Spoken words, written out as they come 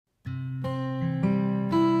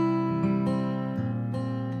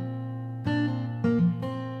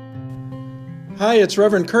Hi, it's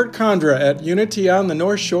Reverend Kurt Condra at Unity on the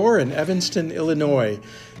North Shore in Evanston, Illinois.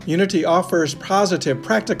 Unity offers positive,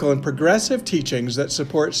 practical, and progressive teachings that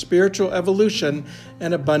support spiritual evolution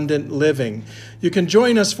and abundant living. You can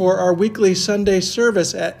join us for our weekly Sunday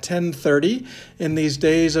service at 10:30 in these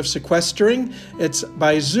days of sequestering. It's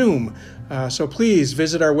by Zoom. So please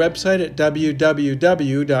visit our website at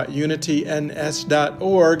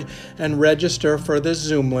www.unityns.org and register for the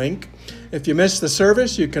Zoom link. If you missed the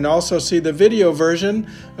service, you can also see the video version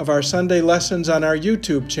of our Sunday lessons on our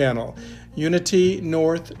YouTube channel, Unity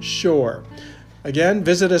North Shore. Again,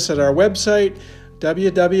 visit us at our website,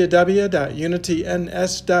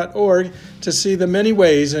 www.unityns.org, to see the many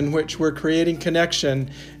ways in which we're creating connection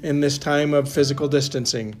in this time of physical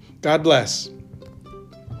distancing. God bless.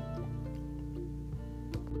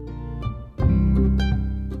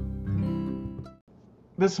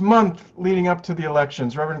 This month leading up to the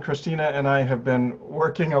elections, Reverend Christina and I have been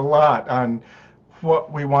working a lot on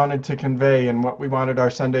what we wanted to convey and what we wanted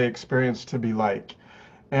our Sunday experience to be like.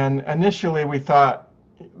 And initially we thought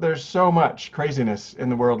there's so much craziness in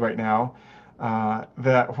the world right now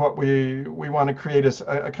that what we want to create is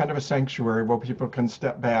a kind of a sanctuary where people can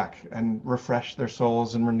step back and refresh their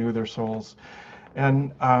souls and renew their souls.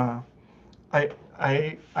 And I'm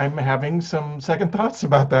having some second thoughts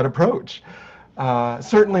about that approach.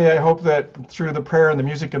 Certainly, I hope that through the prayer and the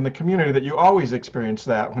music and the community that you always experience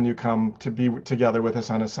that when you come to be together with us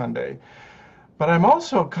on a Sunday. But I'm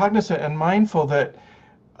also cognizant and mindful that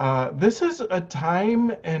this is a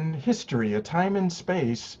time in history, a time in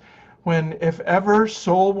space, when if ever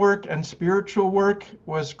soul work and spiritual work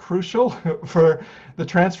was crucial for the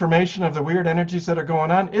transformation of the weird energies that are going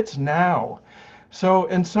on, it's now. So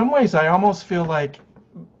in some ways, I almost feel like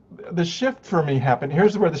the shift for me happened.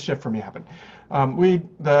 Here's where the shift for me happened.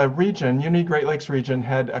 The region, Unity Great Lakes region,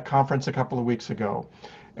 had a conference a couple of weeks ago,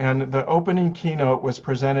 and the opening keynote was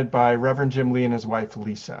presented by Reverend Jim Lee and his wife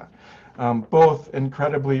Lisa. Both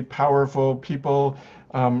incredibly powerful people.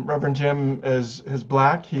 Reverend Jim is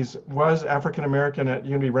Black. Was African American at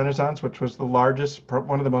Unity Renaissance, which was the largest,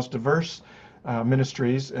 one of the most diverse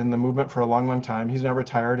ministries in the movement for a long, long time. He's now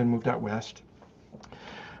retired and moved out west.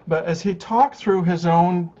 But as he talked through his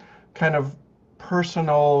own kind of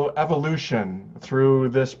personal evolution through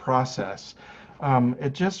this process,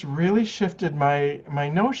 it just really shifted my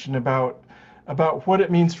notion about what it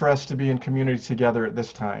means for us to be in community together at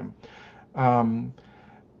this time. And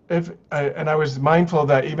I was mindful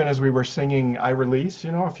that even as we were singing I Release,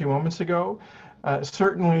 a few moments ago,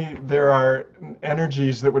 certainly there are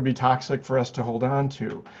energies that would be toxic for us to hold on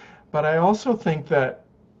to. But I also think that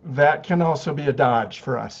can also be a dodge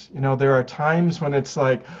for us. There are times when it's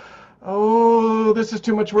like, oh, this is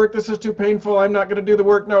too much work, this is too painful, I'm not going to do the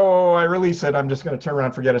work, no, I release it, I'm just going to turn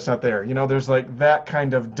around, forget it's not there. There's like that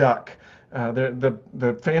kind of duck.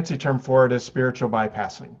 The fancy term for it is spiritual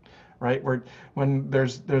bypassing, right? When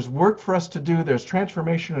there's work for us to do, there's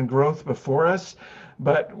transformation and growth before us,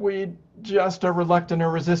 but we just are reluctant or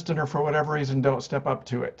resistant or for whatever reason don't step up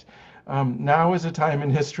to it. Now is a time in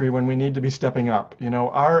history when we need to be stepping up.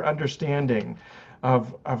 Our understanding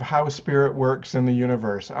of how spirit works in the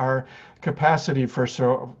universe, our capacity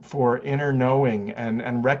for inner knowing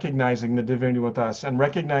and recognizing the divinity with us, and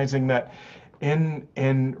recognizing that in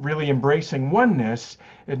really embracing oneness,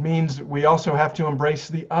 it means we also have to embrace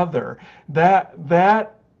the other. That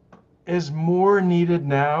is more needed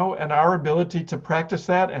now, and our ability to practice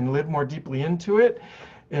that and live more deeply into it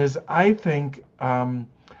is, I think,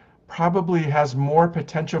 probably has more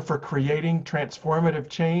potential for creating transformative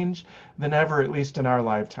change than ever, at least in our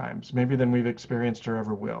lifetimes, maybe than we've experienced or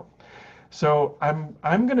ever will. So I'm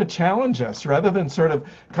going to challenge us, rather than sort of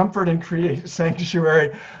comfort and create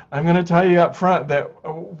sanctuary. I'm going to tell you up front that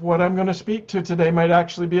what I'm going to speak to today might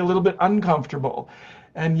actually be a little bit uncomfortable.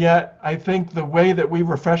 And yet, I think the way that we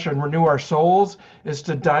refresh and renew our souls is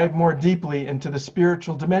to dive more deeply into the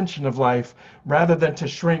spiritual dimension of life, rather than to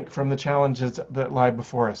shrink from the challenges that lie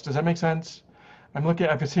before us. Does that make sense?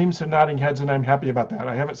 I've seen some nodding heads, and I'm happy about that.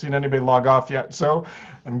 I haven't seen anybody log off yet, so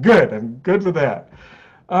I'm good with that.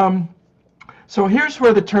 So here's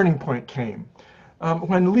where the turning point came.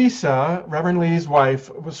 When Lisa, Reverend Lee's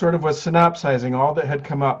wife, was synopsizing all that had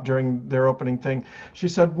come up during their opening thing, she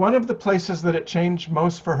said one of the places that it changed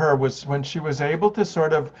most for her was when she was able to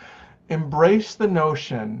sort of embrace the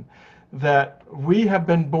notion that we have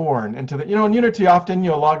been born into the, in Unity often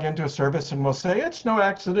you'll log into a service and we'll say, it's no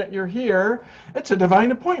accident you're here. It's a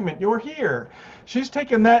divine appointment. You're here. She's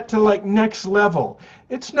taken that to like next level.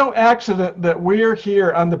 It's no accident that we're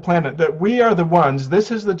here on the planet, that we are the ones,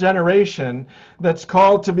 this is the generation that's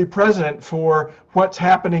called to be present for what's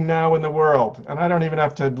happening now in the world. And I don't even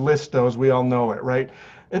have to list those. We all know it, right?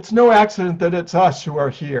 It's no accident that it's us who are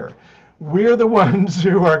here. We're the ones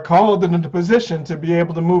who are called into position to be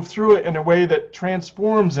able to move through it in a way that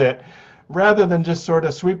transforms it rather than just sort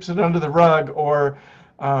of sweeps it under the rug or,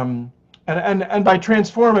 and by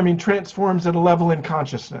transform, I mean transforms at a level in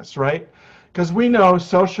consciousness, right? Because we know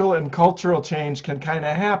social and cultural change can kind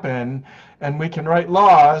of happen and we can write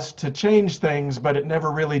laws to change things, but it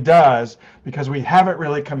never really does because we haven't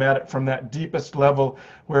really come at it from that deepest level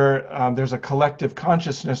where there's a collective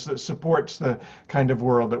consciousness that supports the kind of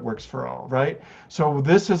world that works for all, right? So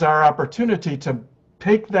this is our opportunity to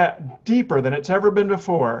take that deeper than it's ever been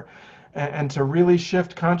before and to really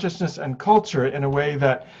shift consciousness and culture in a way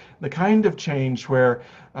that the kind of change where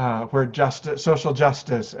justice, social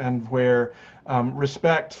justice, and where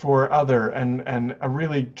respect for other and a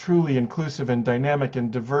really truly inclusive and dynamic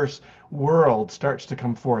and diverse world starts to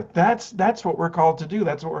come forth. That's what we're called to do.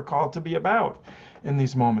 That's what we're called to be about in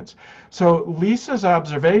these moments. So Lisa's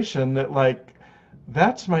observation that like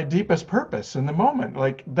that's my deepest purpose in the moment.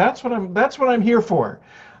 Like that's what I'm here for.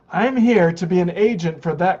 I'm here to be an agent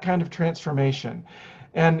for that kind of transformation.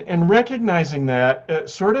 And recognizing that, it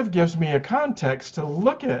sort of gives me a context to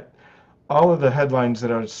look at all of the headlines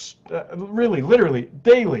that are really, literally,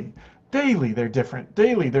 daily, they're different.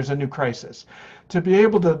 Daily, there's a new crisis. To be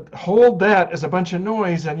able to hold that as a bunch of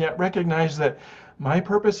noise and yet recognize that my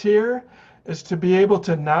purpose here is to be able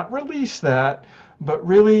to not release that, but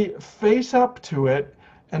really face up to it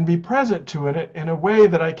and be present to it in a way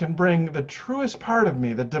that I can bring the truest part of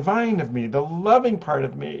me, the divine of me, the loving part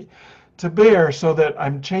of me, to bear so that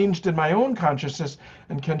I'm changed in my own consciousness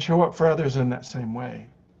and can show up for others in that same way,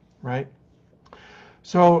 right?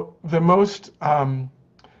 So the most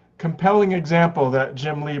compelling example that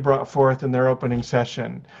Jim Lee brought forth in their opening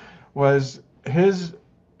session was his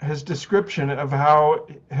description of how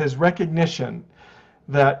his recognition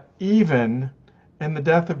that even in the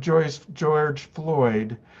death of George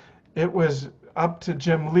Floyd, it was up to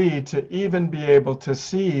Jim Lee to even be able to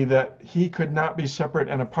see that he could not be separate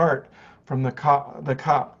and apart from the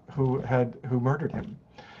cop who murdered him.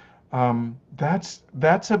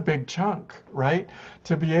 That's a big chunk, right?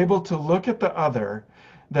 To be able to look at the other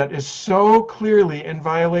that is so clearly in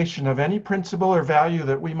violation of any principle or value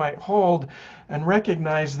that we might hold and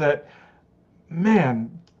recognize that,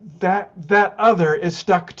 man, that other is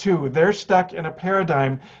stuck too. They're stuck in a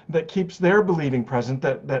paradigm that keeps their believing present,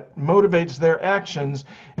 that motivates their actions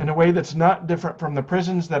in a way that's not different from the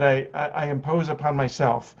prisons that I impose upon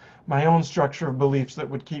myself, my own structure of beliefs that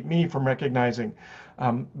would keep me from recognizing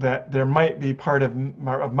that there might be part of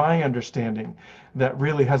my understanding that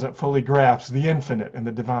really hasn't fully grasped the infinite and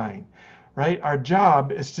the divine, right? Our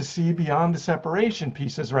job is to see beyond the separation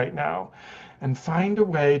pieces right now and find a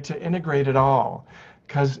way to integrate it all.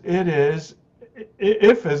 Because it is,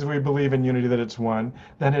 if as we believe in unity that it's one,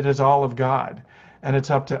 then it is all of God. And it's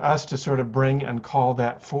up to us to sort of bring and call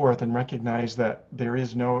that forth and recognize that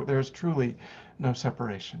there's truly no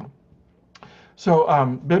separation.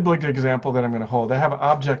 So biblical example that I'm going to hold, I have an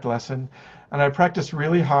object lesson and I practice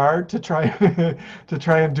really hard to try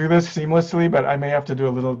and do this seamlessly, but I may have to do a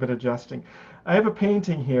little bit adjusting. I have a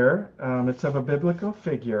painting here. It's of a biblical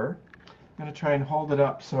figure. I'm going to try and hold it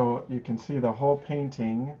up so you can see the whole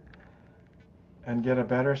painting and get a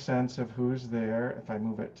better sense of who's there. If I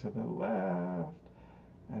move it to the left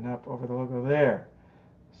and up over the logo there.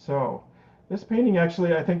 So this painting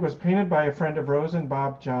actually I think was painted by a friend of Rose and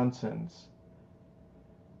Bob Johnson's.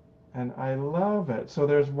 And I love it. So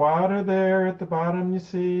there's water there at the bottom, you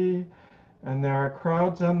see, and there are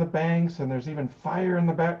crowds on the banks, and there's even fire in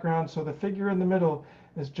the background. So the figure in the middle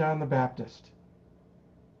is John the Baptist.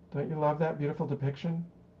 Don't you love that beautiful depiction?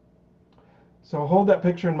 So hold that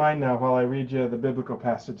picture in mind now while I read you the biblical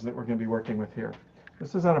passage that we're going to be working with here.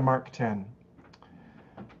 This is out of Mark 10.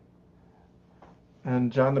 And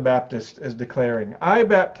John the Baptist is declaring, I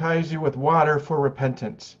baptize you with water for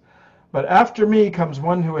repentance. But after me comes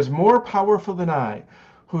one who is more powerful than I,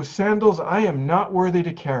 whose sandals I am not worthy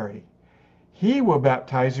to carry. He will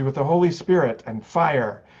baptize you with the Holy Spirit and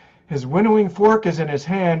fire. His winnowing fork is in his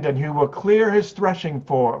hand, and he will clear his threshing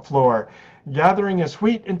floor, gathering his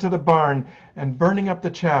wheat into the barn and burning up the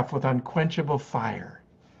chaff with unquenchable fire.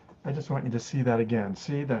 I just want you to see that again.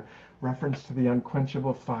 See the reference to the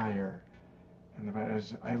unquenchable fire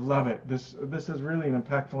I love it. This is really an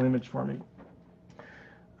impactful image for me.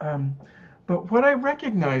 Um, but what I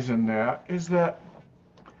recognize in that is that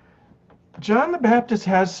John the Baptist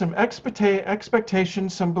has some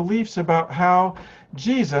expectations, some beliefs about how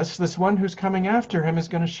Jesus, this one who's coming after him, is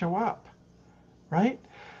going to show up, right?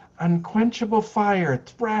 Unquenchable fire,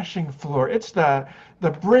 thrashing floor. It's the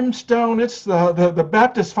brimstone, it's the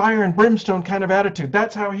Baptist fire and brimstone kind of attitude.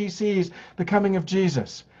 That's how he sees the coming of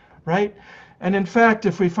Jesus, right? And in fact,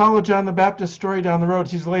 if we follow John the Baptist's story down the road,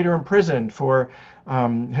 he's later imprisoned for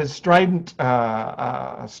his strident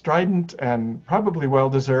and probably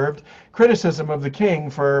well-deserved criticism of the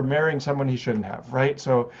king for marrying someone he shouldn't have, right?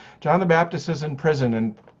 So John the Baptist is in prison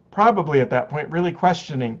and probably at that point really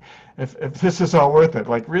questioning if this is all worth it.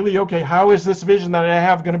 Like, really, okay, how is this vision that I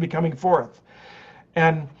have going to be coming forth?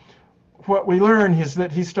 And what we learn is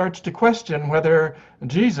that he starts to question whether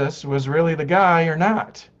Jesus was really the guy or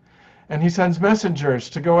not. And he sends messengers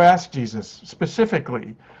to go ask Jesus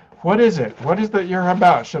specifically, what is it? What is that you're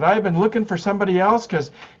about? Should I have been looking for somebody else?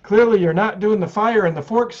 Because clearly you're not doing the fire and the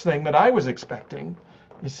forks thing that I was expecting.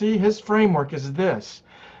 You see, his framework is this.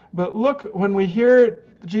 But look, when we hear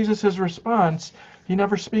Jesus' response, he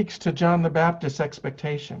never speaks to John the Baptist's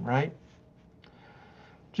expectation, right?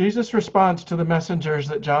 Jesus' response to the messengers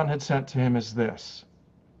that John had sent to him is this: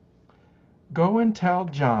 go and tell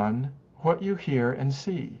John what you hear and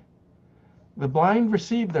see. The blind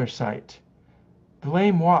receive their sight, the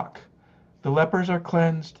lame walk, the lepers are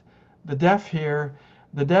cleansed, the deaf hear,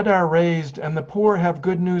 the dead are raised, and the poor have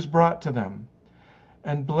good news brought to them.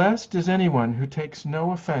 And blessed is anyone who takes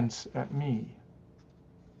no offense at me.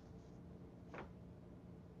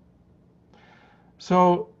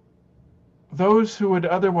 So those who would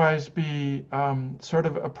otherwise be sort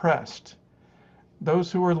of oppressed,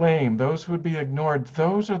 those who are lame, those who would be ignored,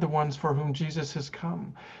 those are the ones for whom Jesus has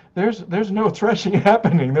come. There's no threshing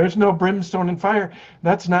happening. There's no brimstone and fire.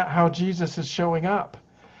 That's not how Jesus is showing up.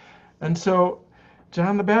 And so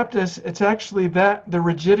John the Baptist, it's actually the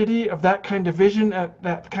rigidity of that kind of vision,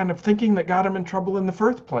 that kind of thinking that got him in trouble in the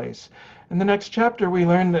first place. In the next chapter, we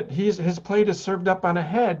learn that his plate is served up on a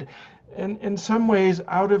head, in some ways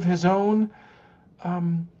out of his own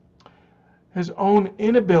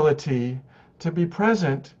inability to be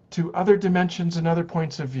present to other dimensions and other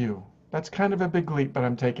points of view. That's kind of a big leap, but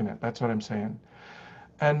I'm taking it. That's what I'm saying.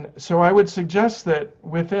 And so I would suggest that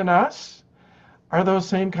within us are those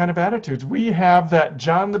same kind of attitudes. We have that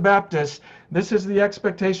John the Baptist, this is the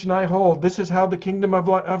expectation I hold. This is how the kingdom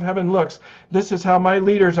of heaven looks. This is how my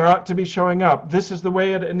leaders ought to be showing up. This is the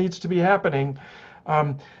way it needs to be happening.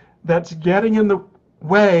 That's getting in the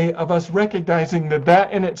way of us recognizing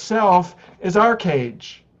that in itself is our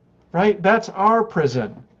cage, right? That's our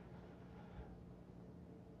prison.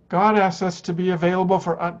 God asks us to be available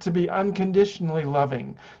to be unconditionally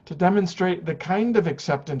loving, to demonstrate the kind of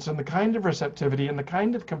acceptance and the kind of receptivity and the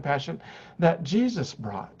kind of compassion that Jesus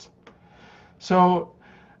brought. So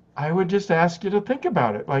I would just ask you to think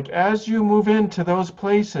about it. Like, as you move into those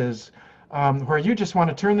places where you just want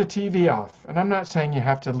to turn the TV off, and I'm not saying you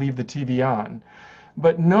have to leave the TV on,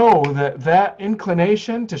 but know that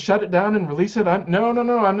inclination to shut it down and release it, no,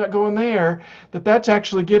 I'm not going there, that's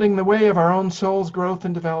actually getting in the way of our own soul's growth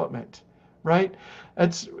and development, right?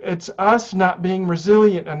 It's us not being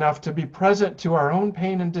resilient enough to be present to our own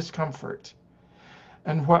pain and discomfort.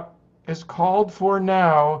 And what is called for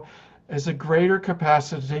now is a greater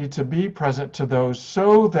capacity to be present to those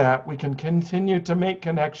so that we can continue to make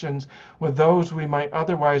connections with those we might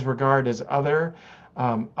otherwise regard as I'm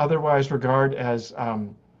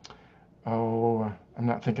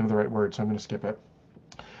not thinking of the right word, so I'm going to skip it.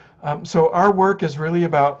 So our work is really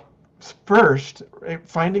about, first,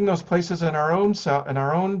 finding those places in our own self, in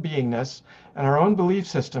our own beingness, and our own belief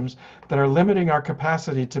systems that are limiting our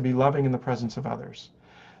capacity to be loving in the presence of others.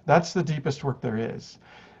 That's the deepest work there is.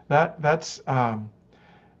 That's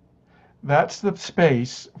the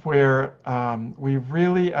space where we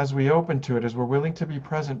really, as we open to it, as we're willing to be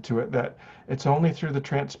present to it, that it's only through the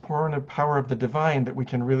transformative power of the divine that we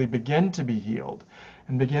can really begin to be healed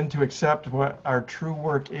and begin to accept what our true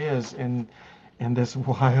work is in this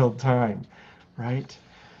wild time, right?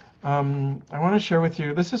 I want to share with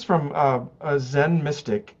you, this is from a Zen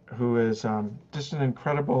mystic who is just an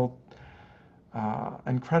incredibly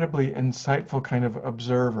insightful kind of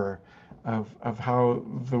observer of how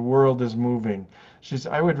the world is moving.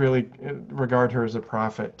 I would really regard her as a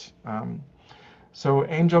prophet. So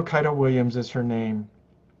Angel Kaido Williams is her name.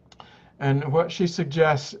 And what she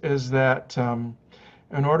suggests is that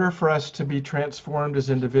in order for us to be transformed as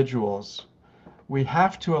individuals, we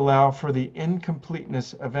have to allow for the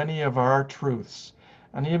incompleteness of any of our truths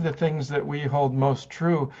any of the things that we hold most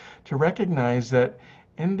true, to recognize that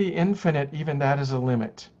in the infinite, even that is a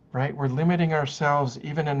limit, right? We're limiting ourselves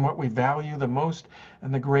even in what we value the most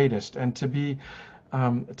and the greatest, and to be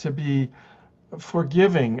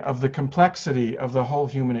forgiving of the complexity of the whole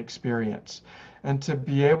human experience, and to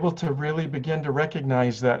be able to really begin to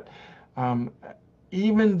recognize that um,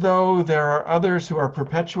 even though there are others who are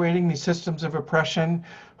perpetuating these systems of oppression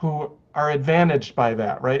who are advantaged by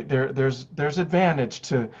that, right? There's advantage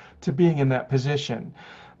to being in that position.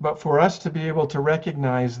 But for us to be able to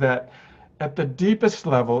recognize that at the deepest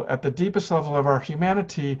level, of our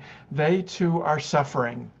humanity, they too are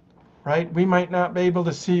suffering, right? We might not be able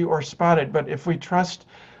to see or spot it, but if we trust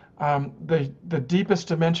the deepest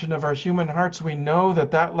dimension of our human hearts, we know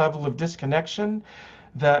that that level of disconnection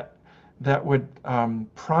that that would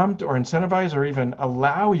prompt or incentivize or even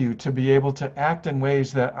allow you to be able to act in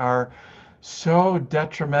ways that are so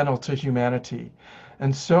detrimental to humanity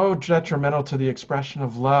and so detrimental to the expression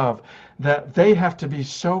of love, that they have to be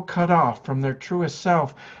so cut off from their truest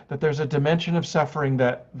self that there's a dimension of suffering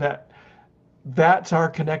that's our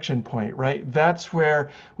connection point, right? That's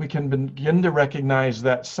where we can begin to recognize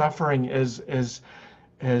that suffering is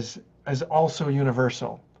also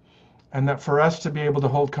universal, and that for us to be able to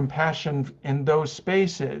hold compassion in those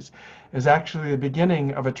spaces is actually the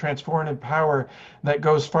beginning of a transformative power that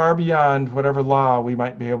goes far beyond whatever law we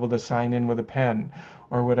might be able to sign in with a pen,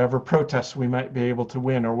 or whatever protests we might be able to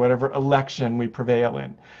win, or whatever election we prevail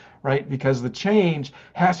in, right? Because the change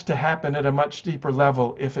has to happen at a much deeper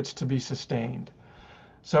level if it's to be sustained.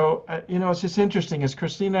 So, it's just interesting. As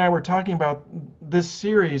Christine and I were talking about this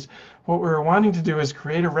series, what we were wanting to do is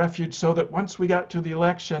create a refuge so that once we got to the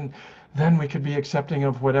election, then we could be accepting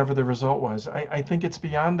of whatever the result was. I think it's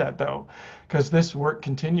beyond that, though, because this work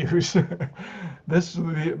continues.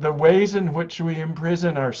 The ways in which we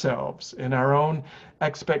imprison ourselves in our own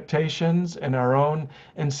expectations and our own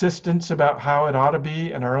insistence about how it ought to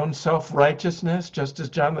be and our own self-righteousness, just as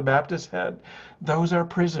John the Baptist had, those are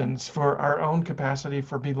prisons for our own capacity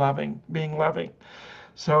for being loving.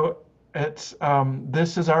 So it's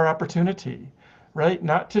this is our opportunity, right?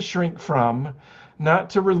 Not to shrink from,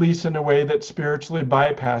 not to release in a way that's spiritually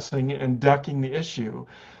bypassing and ducking the issue,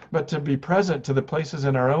 but to be present to the places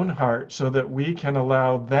in our own heart so that we can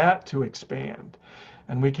allow that to expand,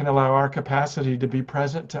 and we can allow our capacity to be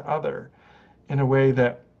present to other in a way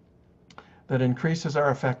that increases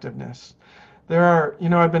our effectiveness. There are,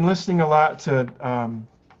 I've been listening a lot to, and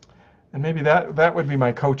maybe that would be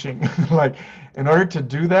my coaching. Like, in order to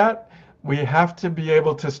do that, we have to be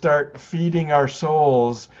able to start feeding our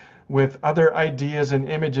souls with other ideas and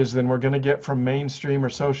images than we're going to get from mainstream or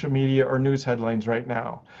social media or news headlines right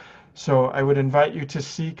now. So I would invite you to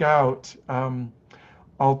seek out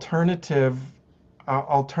alternative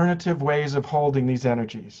ways of holding these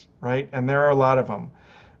energies, right? And there are a lot of them.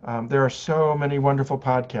 There are so many wonderful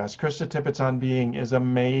podcasts. Krista Tippett's On Being is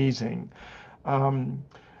amazing.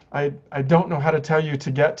 I don't know how to tell you to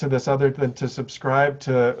get to this other than to subscribe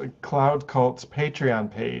to Cloud Cult's Patreon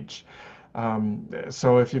page.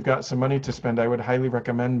 So if you've got some money to spend, I would highly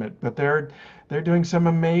recommend it. But they're doing some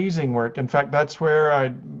amazing work. In fact, that's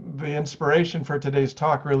where the inspiration for today's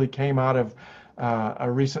talk really came out of a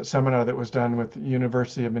recent seminar that was done with the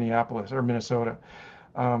University of Minneapolis or Minnesota.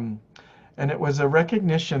 And it was a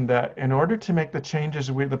recognition that in order to make the changes,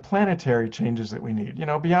 the planetary changes that we need,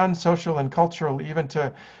 beyond social and cultural, even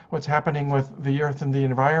to what's happening with the earth and the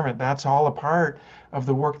environment, that's all a part of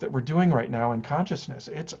the work that we're doing right now in consciousness.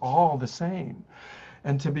 It's all the same.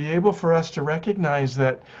 And to be able for us to recognize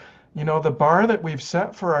that, the bar that we've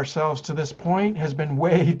set for ourselves to this point has been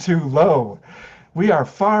way too low. We are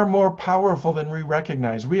far more powerful than we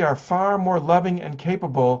recognize. We are far more loving and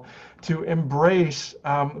capable to embrace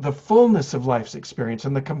the fullness of life's experience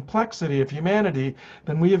and the complexity of humanity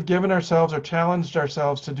than we have given ourselves or challenged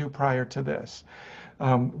ourselves to do prior to this.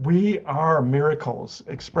 We are miracles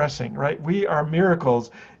expressing, right? We are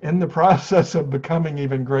miracles in the process of becoming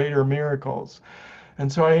even greater miracles.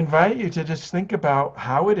 And so I invite you to just think about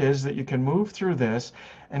how it is that you can move through this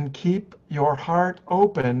and keep your heart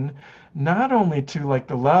open, not only to like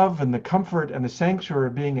the love and the comfort and the sanctuary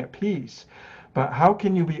of being at peace, but how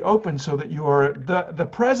can you be open so that you are the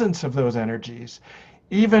presence of those energies,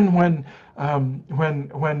 even when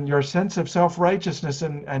your sense of self-righteousness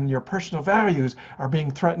and your personal values are being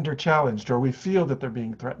threatened or challenged, or we feel that they're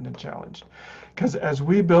being threatened and challenged. Because as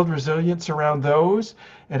we build resilience around those,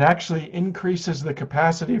 it actually increases the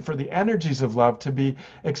capacity for the energies of love to be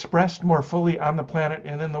expressed more fully on the planet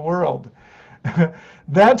and in the world.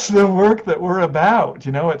 That's the work that we're about.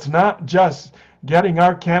 It's not just getting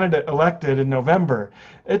our candidate elected in November.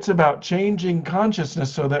 It's about changing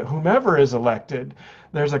consciousness so that whomever is elected,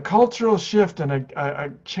 there's a cultural shift and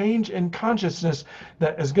a change in consciousness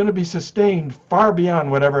that is going to be sustained far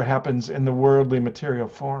beyond whatever happens in the worldly material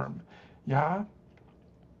form. Yeah?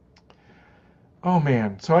 Oh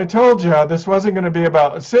man, so I told you this wasn't going to be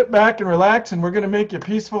about sit back and relax and we're going to make you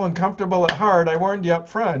peaceful and comfortable at heart. I warned you up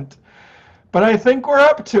front. But I think we're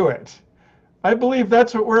up to it. I believe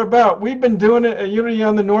that's what we're about. We've been doing it at Unity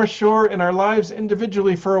on the North Shore in our lives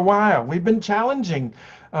individually for a while. We've been challenging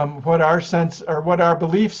what our sense or what our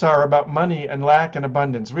beliefs are about money and lack and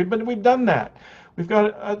abundance. We've done that. We've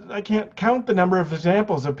got I can't count the number of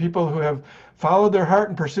examples of people who have followed their heart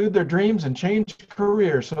and pursued their dreams and changed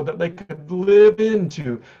careers so that they could live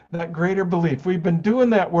into that greater belief. We've been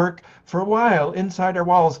doing that work for a while inside our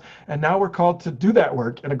walls, and now we're called to do that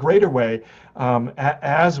work in a greater way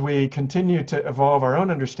as we continue to evolve our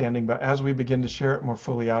own understanding, but as we begin to share it more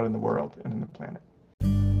fully out in the world and in the planet.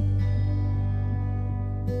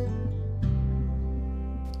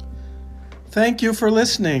 Thank you for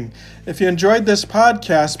listening. If you enjoyed this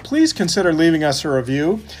podcast, please consider leaving us a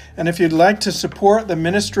review. And if you'd like to support the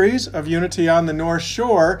ministries of Unity on the North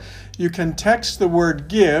Shore, you can text the word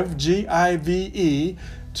GIVE, G-I-V-E,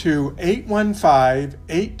 to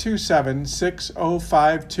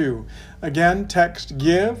 815-827-6052. Again, text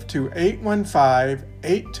GIVE to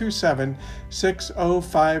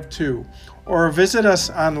 815-827-6052. Or visit us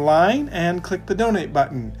online and click the donate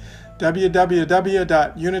button,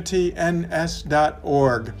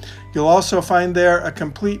 www.unityns.org. You'll also find there a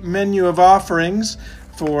complete menu of offerings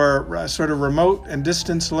for sort of remote and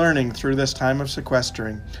distance learning through this time of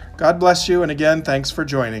sequestering. God bless you, and again, thanks for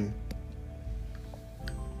joining.